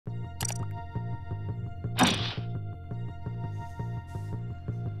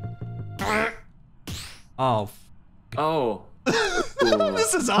Oh. Oh.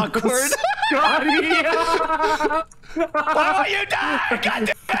 This is awkward. Scotty! Why won't you die? God damn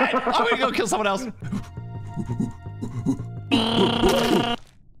it! I'm gonna go kill someone else.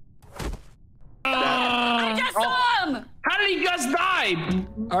 I just saw him! How did he just die?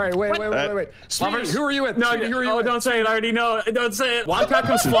 All right, wait. Speedy, who are you with? No, Speedy, who are you with? don't say it. I already know. Don't say it. Wildcat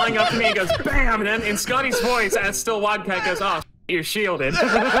comes flying up to me and goes, bam! And then in Scotty's voice, as still Wildcat goes, oh, you're shielded. No,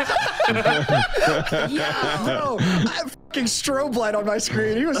 I have fucking strobe light on my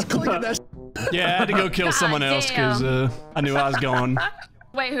screen. He was clicking that. Yeah, I had to go kill someone else because I knew I was going.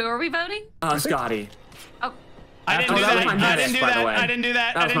 Wait, who are we voting? Scotty. Oh, I didn't do that. I didn't do that. I didn't do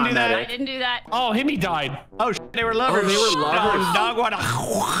that. I didn't do that. I didn't do that. Oh, Himmy died. Oh, they were lovers. Oh, they were lovers. Dog water.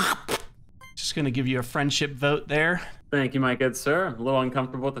 Just gonna give you a friendship vote there. Thank you, my good sir. I'm a little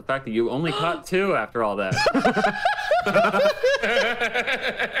uncomfortable with the fact that you only caught 2 after all that.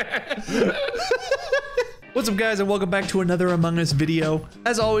 What's up, guys, and welcome back to another Among Us video.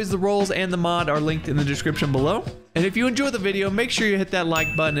 As always, the roles and the mod are linked in the description below. And if you enjoy the video, make sure you hit that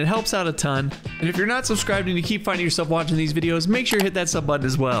like button. It helps out a ton. And if you're not subscribed and you keep finding yourself watching these videos, make sure you hit that sub button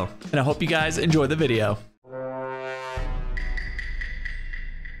as well. And I hope you guys enjoy the video.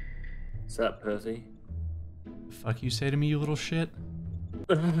 What's up, pussy? The fuck you say to me, you little shit?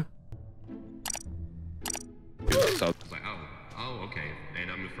 So it's like, oh, okay.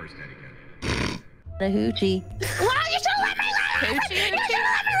 And I'm the first head again. The hoochie. Wow, you should let me Hoochie? You should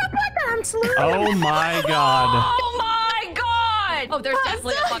let me report that I'm slurring. Oh my god. Oh my god! Oh, there's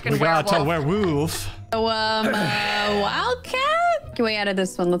definitely a fucking We got a werewolf. werewolf. So, Wildcat? Can we edit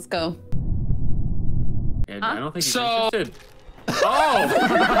this one? Let's go. Yeah, I don't think he's So- interested. Oh!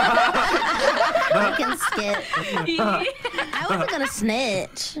 I can skip. I wasn't gonna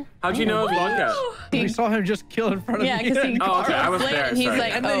snitch. How'd you know it was Wildcat? We saw him just kill in front of Yeah, me. because he Oh, okay, I was flipped there, and he's sorry.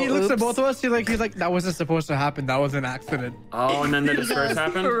 like, And then he oh, looks at oops. both of us. He's like, that wasn't supposed to happen. That was an accident. Oh, and then the disperse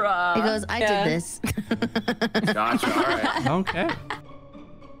happened? He goes, I Yeah. did this. Gotcha, alright. Okay.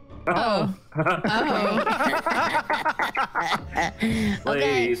 Oh.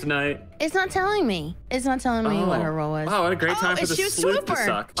 Ladies' night. It's not telling me. It's not telling me what her role was. Wow, what a great time for the she was sleuth to Swooper.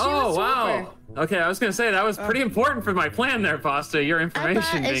 suck. She was Oh, wow. Okay, I was gonna say that was pretty important for my plan there, Pasta. Your I information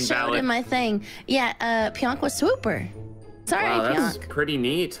thought being it showed valid. in my thing. Yeah, Pionk was Swooper. Sorry, Wow, that's Pionk. pretty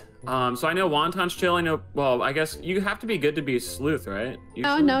neat. So I know Wonton's chill. I know. Well, I guess you have to be good to be a sleuth, right? Oh,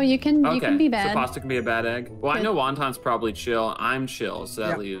 Usually? no, you can be So bad. Pasta can be a bad egg. Well, I know Wonton's probably chill. I'm chill, so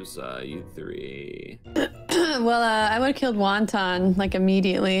that Yeah. leaves you 3. Well, I would have killed Wonton, like,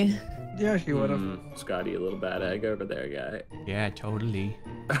 immediately. Yeah, she would have. Scotty, a little bad egg over there, guy. Yeah, totally.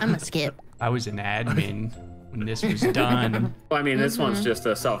 I'm a skip. I was an admin when this was done. Well, I mean, this one's just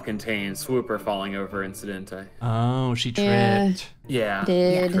a self-contained swooper falling over incident. Oh, she Yeah. tripped. Yeah.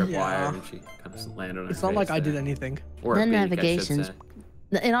 Did. Tripwire, Yeah. and she kind of landed on It's her not like face I did there. anything. Or The a beak, I should navigation's. say.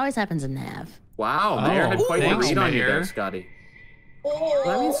 It always happens in Nav. Wow, Mayor had quite the thanks, read on you Mayor. there, Scotty. Well,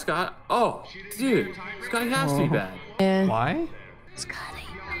 I mean, Scott. Oh, dude, Scotty has to be bad. Yeah. Why? Scotty.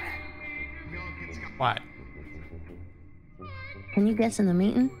 What? Can you guess in the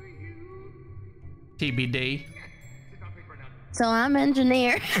meeting? TBD. So I'm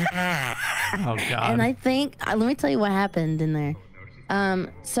engineer. Oh god. And I think, let me tell you what happened in there.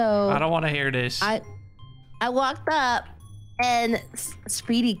 So I don't want to hear this. I walked up and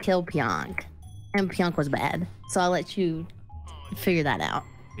Speedy killed Pionk, and Pionk was bad. So I'll let you figure that out.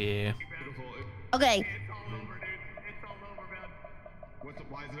 Yeah. Okay.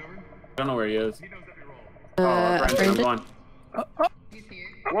 I don't know where he is. Oh, Brandon, I'm going.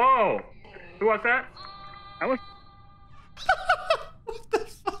 Whoa! Who was that? I was. What the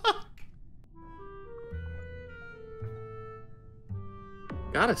fuck?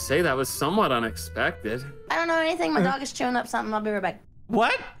 Gotta say, that was somewhat unexpected. I don't know anything. My dog is chewing up something. I'll be right back.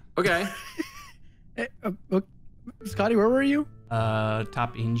 What? Okay. Hey, Scotty, where were you?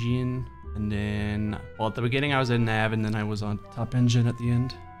 Top engine, and then, well, at the beginning I was in nav, and then I was on top engine at the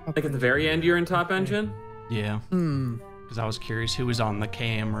end. Like at the very end, you're in top engine? Yeah. Because I was curious who was on the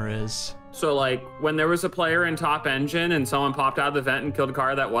cameras. So, like, when there was a player in top engine and someone popped out of the vent and killed a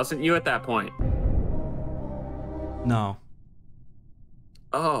car, that wasn't you at that point? No.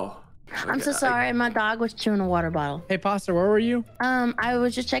 Oh. I'm so sorry. My dog was chewing a water bottle. Hey, Pasta, where were you? I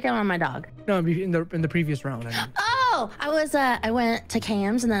was just checking on my dog. No, in the previous round. I mean. Oh, I went to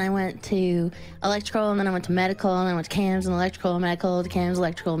cams, and then I went to electrical, and then I went to medical, and then I went to cams and electrical, medical, to cams,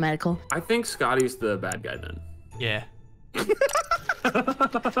 electrical, medical. I think Scotty's the bad guy then. Yeah. Oh,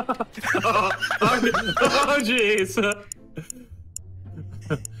 jeez.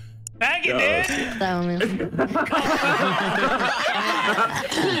 Bag it, dude.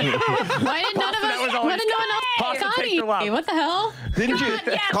 Why did none of us? Why did no one else? Scotty, what the hell? Didn't you,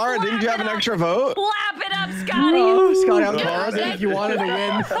 Yes, Cara? Didn't you have an extra vote? Slap it up, Scotty. Oh, Scotty, I'm Cara. If you wanted to win,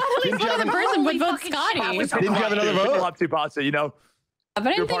 At least one other person would vote Scotty. didn't you have another vote? Up to pasta, you know. But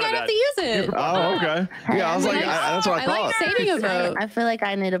I didn't think I'd have to use it. Oh, okay. Yeah, I was like, that's what I I thought. like saving a vote. I feel like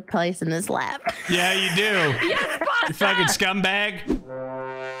I need a place in this lap. Yeah, you do. Yes, You fucking scumbag.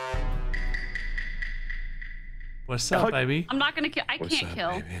 What's up, baby? I'm not gonna kill. I can't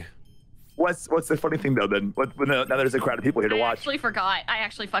kill. What's the funny thing though? Then now there's a crowd of people here to I watch. actually forgot. I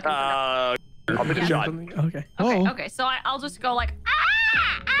actually fucking forgot. I'll make a shot. Okay. Okay, so I'll just go like,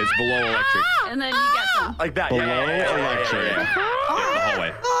 It's below electric. and then you get some. Like that. Below Yeah. electric. The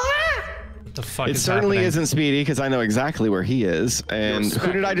hallway. What the fuck It is certainly happening? isn't Speedy because I know exactly where he is. And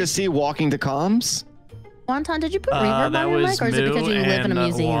who did I just see walking to comms? Wonton, did you put reverb That on your was mic, or is it because Moo you live in a and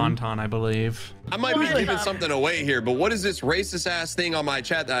museum? Wonton, I believe. I might be giving something away here, but what is this racist ass thing on my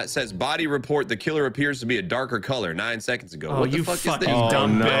chat that says body report? The killer appears to be a darker color 9 seconds ago. Oh, what the you fuck fucking is this?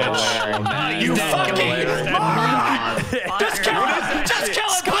 dumb no. bitch. You fucking. Just kill him. Just kill him.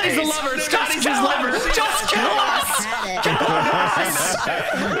 Scotty's the lover. Scotty's his lover. Just kill us.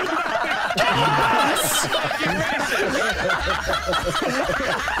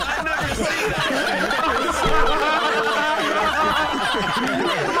 I've never seen that.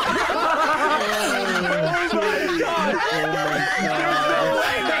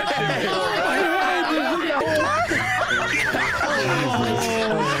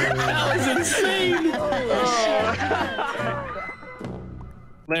 That was insane.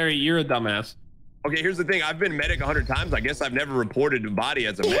 Larry, you're a dumbass. Okay, here's the thing. I've been medic 100 times. I guess I've never reported a body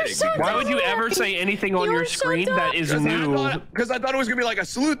as a medic. Why would you ever say anything on your screen that is new? Because I thought it was gonna be like a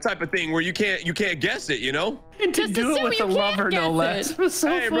sleuth type of thing where you can't guess it, you know? And to Just do it assume with you a can't lover, no guess less. it. Was so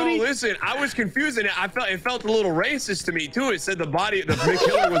Hey, funny. bro, listen. I was confused, and it felt a little racist to me too. It said the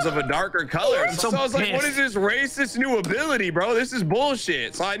killer was of a darker color. So I was like, what is this racist new ability, bro? This is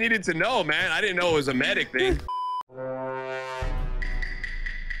bullshit. So I needed to know, man. I didn't know it was a medic thing.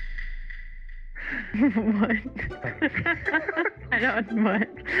 What? I don't what.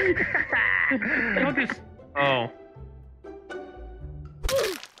 Don't just. Oh.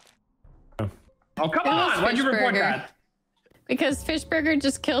 Oh, come on. Why'd you report that? Because Fishburger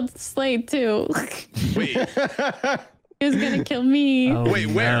just killed Slade too. Wait. He was gonna kill me. Oh, Wait,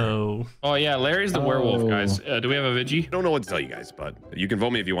 where? no. Oh, yeah. Larry's the werewolf, guys. Do we have a Vigi? I don't know what to tell you guys, but you can vote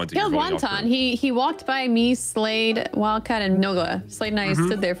me if you want to. Killed You're voting off Wonton. group. He walked by me, Slade, Wildcat, and Noga. Slade and I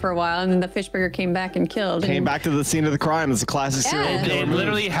stood there for a while, and then the Fishburger came back and killed. Came and back to the scene of the crime. It's a classic serial Yeah. killer It move.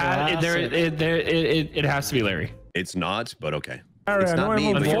 literally had. It has to be Larry. It's not, but okay. It's not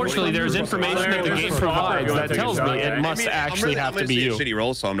me. but Unfortunately, there's information that the game provides that tells me it must actually have to be you. I'm gonna say a shitty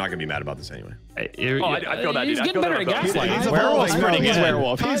roll, so I'm not gonna be mad about this anyway. I feel that, He's dude. getting better at gaslighting. He's a werewolf. He's pretty He's good.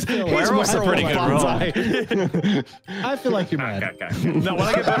 werewolf. He's Werewolf's a pretty good role. bonsai. I feel like you're mad. Okay. No, when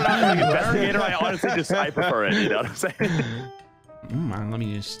I get voted out as an investigator, I honestly I prefer it. You know what I'm saying? Let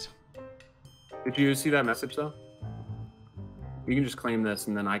me just. Did you see that message though? You can just claim this,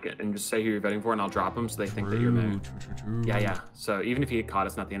 and then and just say who you're voting for, and I'll drop them so they think that you're there. True. Yeah. So even if you get caught,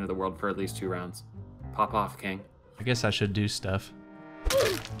 it's not the end of the world for at least 2 rounds. Pop off, King. I guess I should do stuff.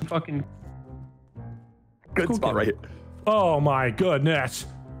 Fucking. Good spot right here. Oh my goodness.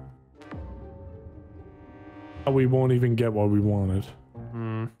 We won't even get what we wanted.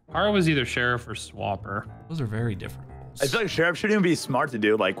 Hara was either sheriff or swapper. Those are very different roles. I feel like sheriff shouldn't even be smart to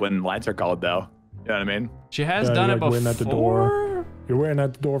do like when lights are called though. You know what I mean? She has Yeah, done you're, it like, before. waiting at the door. You're waiting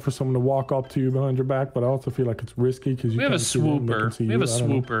at the door for someone to walk up to you behind your back, but I also feel like it's risky because you We have a can't see them, they can swooper. see We have a you. I don't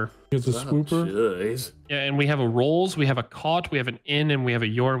know. swooper. It's a swooper. Jeez. Yeah, and we have a rolls, we have a cot, we have an inn, and we have a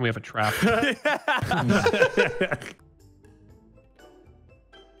yor, and we have a trap.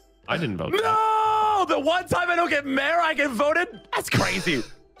 I didn't vote. No, the one time I don't get mayor, I get voted. That's crazy.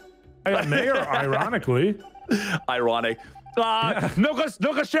 I got mayor, ironically. Ironic. No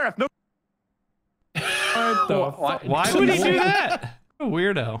go sheriff. No. Why would he do that? What a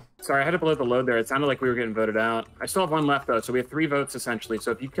weirdo. Sorry, I had to blow the load there. It sounded like we were getting voted out. I still have 1 left though, so we have 3 votes essentially. So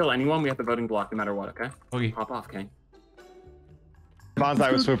if you kill anyone, we have the voting block no matter what. Okay. Okay. Pop off, King.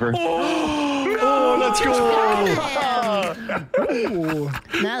 Bonsai with swooper. Oh, let's go.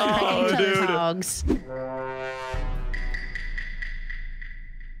 Now they're picking each other's hogs.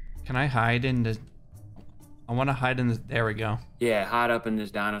 Can I hide in the? I want to hide in the. There we go. Yeah, hide up in this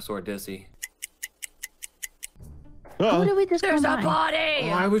dinosaur dissy. Who did we just There's come a by? body. Oh,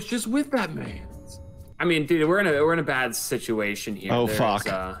 I was just with that man. I mean, dude, we're in a bad situation here. Oh, There's,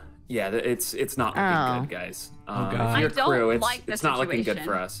 fuck. Yeah, it's not looking good, guys. God. If you're I don't crew, like the it's not looking good situation.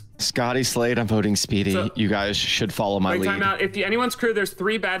 for us. Scotty, Slade, I'm voting Speedy. So- You guys should follow my Wait, lead. time out. If anyone's crew, there's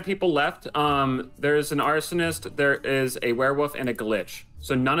 3 bad people left. There's an arsonist, there is a werewolf, and a glitch.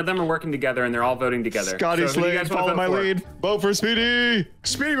 So none of them are working together, and they're all voting together. Scotty, so who do you Slade, guys wanna follow vote my for? lead. Vote for Speedy.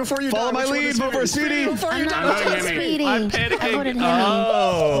 Speedy, before you Follow die, my which one lead. is Vote for Speedy. before you I'm die. not voting voting Hemi. Speedy. I'm I panicking. voted him.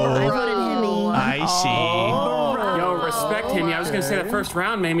 Oh. I voted him. I see. Yo, respect him. I was gonna say that first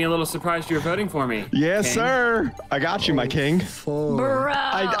round made me a little surprised you were voting for me. Yes, King. sir. I got you, my king. Bro.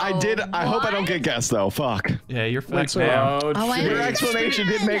 I did. I hope I don't get guessed though. Fuck. Yeah, you're fucked so- now. Oh, Oh, I shit. Your explanation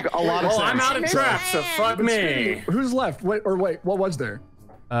did make a lot of Well, sense. I'm out of traps, so fuck me. Who's left? Wait, what was there?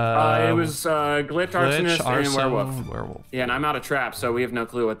 It was glitch, arsonist, and arson, werewolf. Yeah, and I'm out of traps, so we have no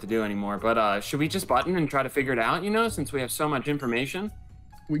clue what to do anymore. But should we just button and try to figure it out, you know, since we have so much information?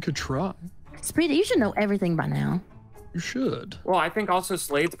 We could try. Speedy, you should know everything by now. You should. Well, I think also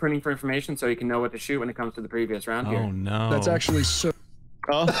Slade's printing for information so he can know what to shoot when it comes to the previous round Oh here. no. That's actually so.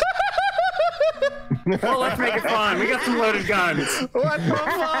 Oh. Well, let's make it fun. We got some loaded guns. What the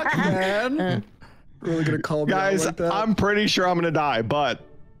fuck, man? Really gonna call me out Guys, like that? I'm pretty sure I'm gonna die, but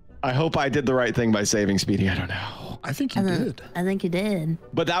I hope I did the right thing by saving Speedy. I don't know. I think you did. I think you did.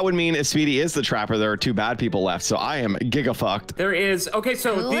 But that would mean if Speedy is the trapper, there are 2 bad people left, so I am giga fucked. There is. Okay,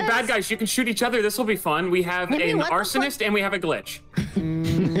 so Who the is? bad guys, you can shoot each other. This will be fun. We have Maybe an what the arsonist and we have a glitch.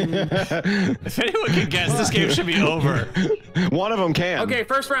 If anyone can guess, this game should be over. One of them can. Okay,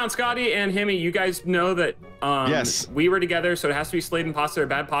 first round, Scotty and Hemi, you guys know that Yes. we were together, so it has to be Slade and Pasta or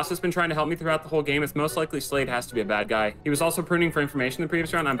Bad Pasta's been trying to help me throughout the whole game. It's most likely Slade has to be a bad guy. He was also pruning for information in the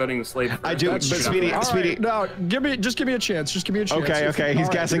previous round. I'm voting Slade. I do, but Speedy, All Speedy. right, no, just give me a chance. Just give me a chance. Okay, okay, he's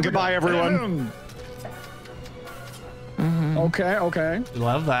guessing. Goodbye, everyone. Okay. We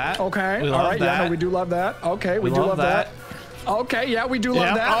love that. Okay. We All love right. that. Yeah, no, we do love that. Okay, we, We do love love that. Okay, yeah, we do love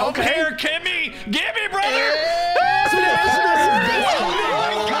Yep. that. Oh, Okay. here, Kimmy! Give me, brother!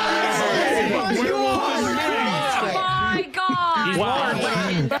 Oh my god. Wow.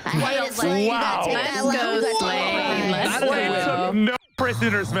 No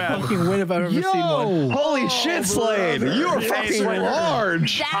prisoners, man. Fucking win if I've ever seen one. Holy shit, Slade! You are fucking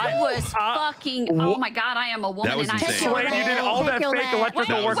large. That was fucking. Oh my god, I am a woman That was and I insane. Slade, you did all that fake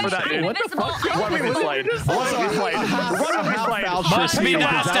electrical work for that dude. What the fuck? Run with me, Slade. Run with me, Slade. Run with me, Slade. Must be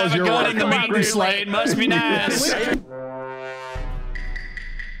nice to have a gun in the meeting, Slade. Must be nice.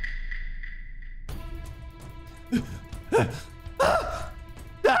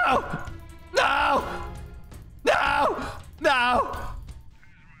 No! No! No! No!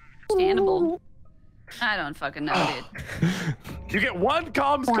 Understandable. I don't fucking know, dude. You get 1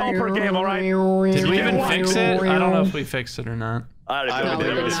 comms call per game, all right? Did we even fix it? I don't know if we fixed it or not. I don't don't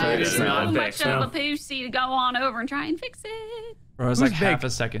think know. it's fixed. It's not Too much fixed, of no. a pussy to go on over and try and fix it. Bro, I was like half a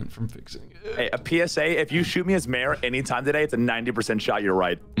second from fixing it. Hey, a PSA, if you shoot me as mayor anytime today, it's a 90% shot you're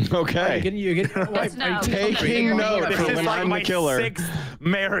right. Okay. You're getting That's no. Taking note This for is when like I'm my the killer. 6th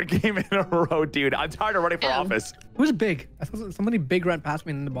mayor game in a row, dude. I'm tired of running for office. Who's big? I thought somebody big ran past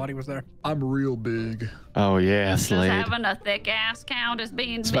me and the body was there. I'm real big. Oh yeah, Does Slade. having a thick ass count as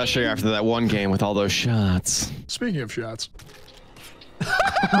being Especially big? after that one game with all those shots. Speaking of shots.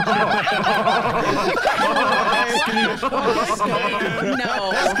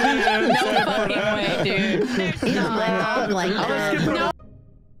 No. No fucking way, dude. No.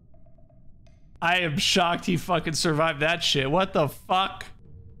 I am shocked he fucking survived that shit. What the fuck?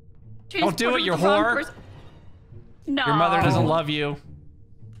 She's Don't do putting it, you the wrong whore. pers- No. Your mother doesn't love you.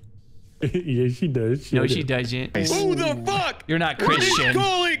 Yeah, she does. No, she doesn't. Who the fuck? You're not Christian.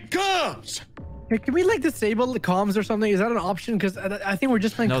 Calling cops. Hey, can we like disable the comms or something? Is that an option? Because I think we're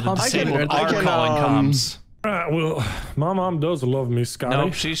just playing No, the comms. disabled I are can, calling comms. Well, my mom does love me, Scotty.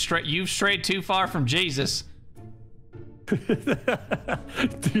 Nope, she's straight. You've strayed too far from Jesus. Dude,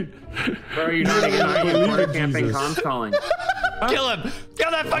 Bro, you're not even on quarter camping Jesus. comms calling. Kill him! Kill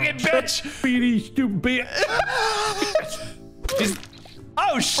that fucking bitch! Speedy, stupid. She's...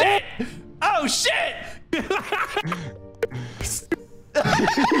 Oh shit! Oh shit!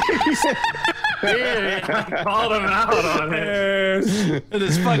 I called him out on it. And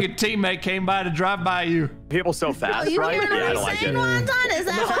his fucking teammate came by to drive by you. People so fast, You right? hear Yeah, I what don't I'm like saying, it. Wonton? Is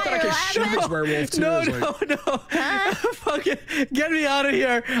that I thought I could shoot how this werewolf too. No, I was like, no. Fucking get me out of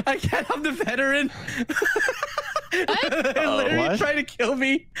here. I can't have the veteran. They're literally what? trying to kill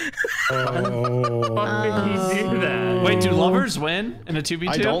me. Oh. Why did you do that? Wait, do lovers win in a 2v2?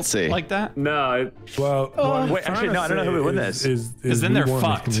 I don't see. Like that? No, Well, what I'm Wait, trying actually, to no, I don't know who say would win this. Because then they're we won.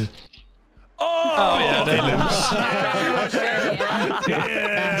 fucked. Oh yeah, they lose.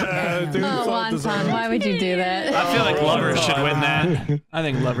 Yeah, dude. Oh, Wonton, why would you do that? I feel like lovers should win that. I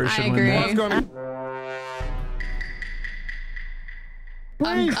think lovers should I win that. agree.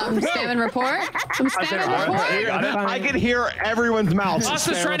 I'm spamming report. I'm spamming report. I can hear everyone's mouth.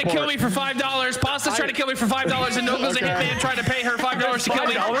 Pasta's trying to kill me for $5. Pasta's trying to kill me for $5, and Nova's a hitman trying to pay her $5 to kill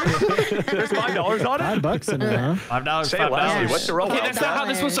me. There's $5 on it? $5 in it, huh? $5, Say it loudly. What's the roll? Okay, that's not how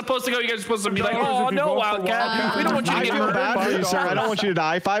this was supposed to go. You guys are supposed to be like, oh, no, Wildcat. We don't want you to I get feel bad for you, sir. I don't want you to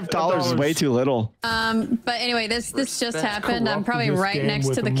die. $5 is way too little. But anyway, this just happened. I'm probably right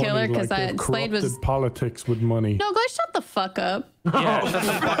next to the killer because Slade was. Politics with money. No, go shut the fuck up. Yeah, shut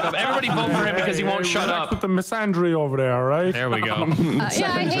the fuck up. Everybody vote for him because he won't shut up. With the misandry over there, right? There we go.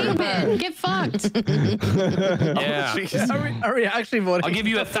 Yeah, I hate it. Get fucked. Yeah. Are we actually voting? I'll give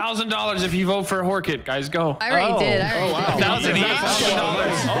you $1,000 if you vote for Horkit. Guys, go. I already did. $1,000 each.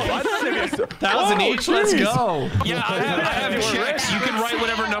 $1,000 each. Let's go. Yeah, I have checks. You can write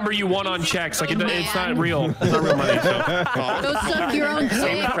whatever number you want on checks. Like it's not real. It's not real money. So. Go suck your own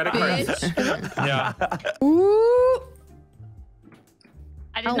dick, bitch. Yeah. Ooh.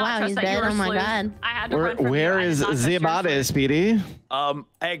 I did Oh not wow, trust he's that you dead. were Oh my asleep. god. I had to run from Where you. I did is not trust your Ziabade, sleep. Speedy?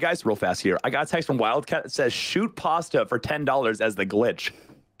 Hey guys, real fast here. I got a text from Wildcat that says shoot Pasta for $10 as the glitch.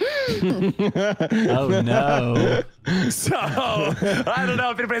 Oh no. So I don't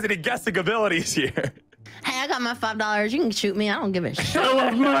know if anybody has any guessing abilities here. Hey, I got my $5. You can shoot me. I don't give a shit. I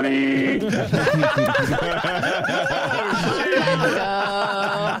love money.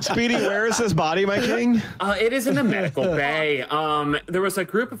 Speedy, where is his body, my king? It is in the medical bay. There was a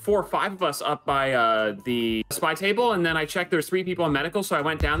group of 4 or 5 of us up by the spy table, and then I checked. There was 3 people in medical, so I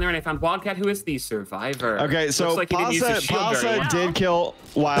went down there and I found Wildcat, who is the survivor. Okay, so Looks like he didn't use his shield very Pasta well. did kill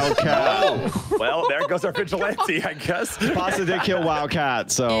Wildcat. Well, there goes our vigilante, I guess. Pasta did kill Wildcat,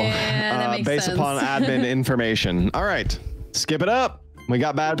 so that makes based sense. upon admin information. All right, skip it up. We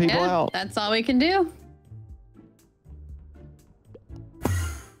got bad people Yeah, out. that's all we can do.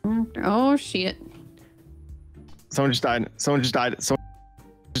 Oh shit. Someone just died. Someone just died. Someone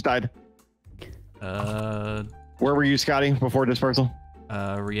just died. Where were you, Scotty, before dispersal?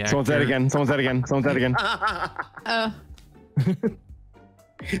 Reactor. Someone's dead again. Someone's dead again. Someone's dead again.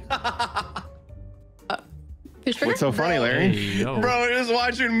 Fishburger? What's so funny, Larry? Hey, yo. Bro, just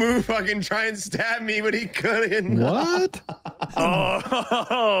watching Moo fucking try and stab me, but he couldn't. What? Oh.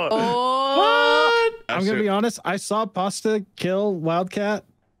 I'm gonna be honest. I saw Pasta kill Wildcat.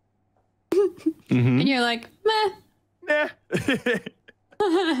 And you're like, meh.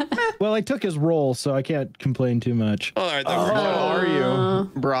 Well, I took his role, so I can't complain too much. All right, What are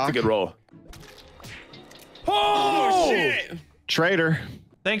you, Brock? That's a good roll. Oh shit! Traitor.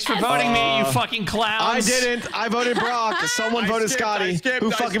 Thanks for voting me, you fucking clowns. I didn't. I voted Brock. Someone voted Scotty. Who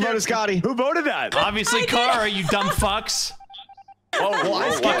fucking voted Scotty? Who voted that? Obviously, Kara, you dumb fucks. Oh, well,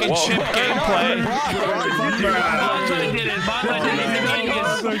 I Fucking chip gameplay. Bonzai did it. Bonzai did it.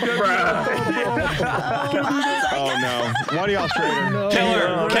 Oh no. One of y'all traitor.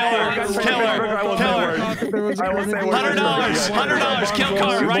 Killer. $100. Kill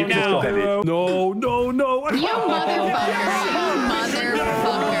Kara right now. No. You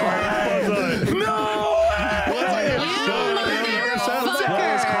motherfucker. No.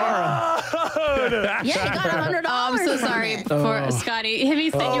 Yeah, you got $100. Oh, I'm so sorry for Scotty.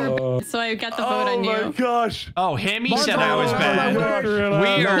 Himmy said you were, so I got the vote on you. Oh my gosh. Oh, Hammy said I was bad.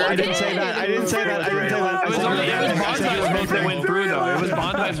 Weird. I didn't say that. I didn't say that. I didn't say that. It was Bonzai's vote that went through, though. It was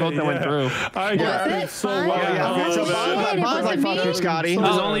Bonzai's vote that went through. I got it so well. Okay, so Bonzai fucked with Scotty. It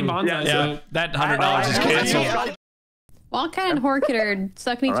was only Bonzai, so that $100 is canceled. Wildcat and Horkit are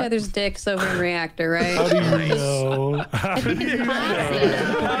sucking each other's dicks over in Reactor, right? How do you know? How do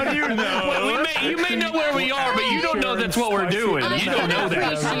you know? Well, you may know where we are, but you don't know that's what we're doing. You don't know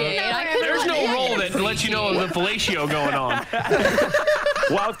that. There's no roll that lets you know the fellatio going on.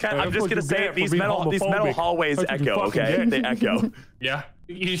 Wildcat, I'm just gonna say these metal hallways echo, okay? They echo. Yeah.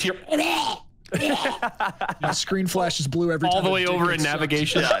 You just hear Screen flashes blue every time. all the way over in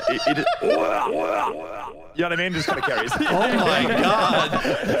navigation. Yeah, you know what I mean? Just kind of carries. Oh my god.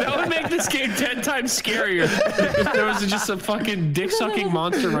 That would make this game 10 times scarier if there was just a fucking dick-sucking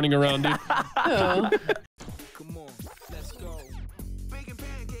monster running around, dude.